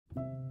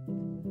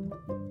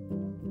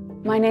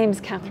My name's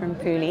Katharine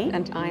Pooley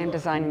and I am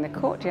designing the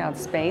courtyard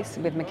space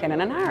with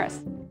McKinnon and Harris.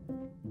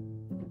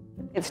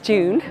 It's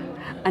June,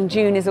 and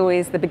June is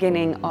always the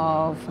beginning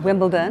of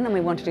Wimbledon, and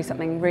we want to do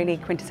something really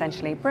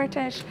quintessentially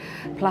British.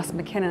 Plus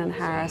McKinnon and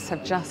Harris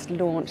have just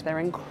launched their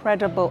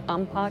incredible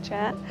umpire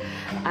chair,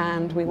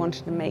 and we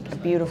wanted to make a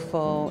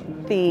beautiful,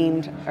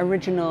 themed,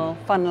 original,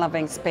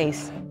 fun-loving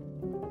space.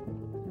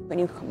 When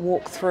you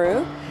walk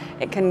through,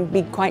 it can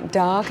be quite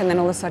dark, and then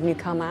all of a sudden you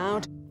come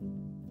out.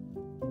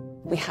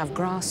 We have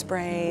grass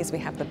sprays, we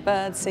have the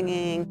birds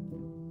singing.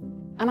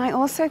 And I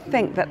also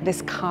think that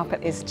this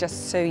carpet is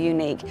just so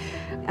unique.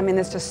 I mean,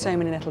 there's just so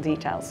many little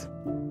details.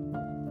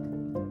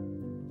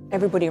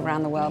 Everybody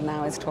around the world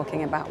now is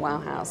talking about Wow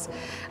House.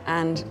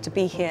 And to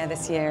be here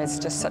this year is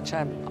just such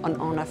an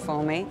honor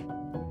for me.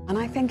 And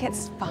I think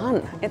it's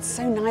fun. It's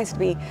so nice to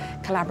be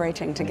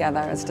collaborating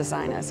together as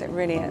designers. It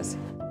really is.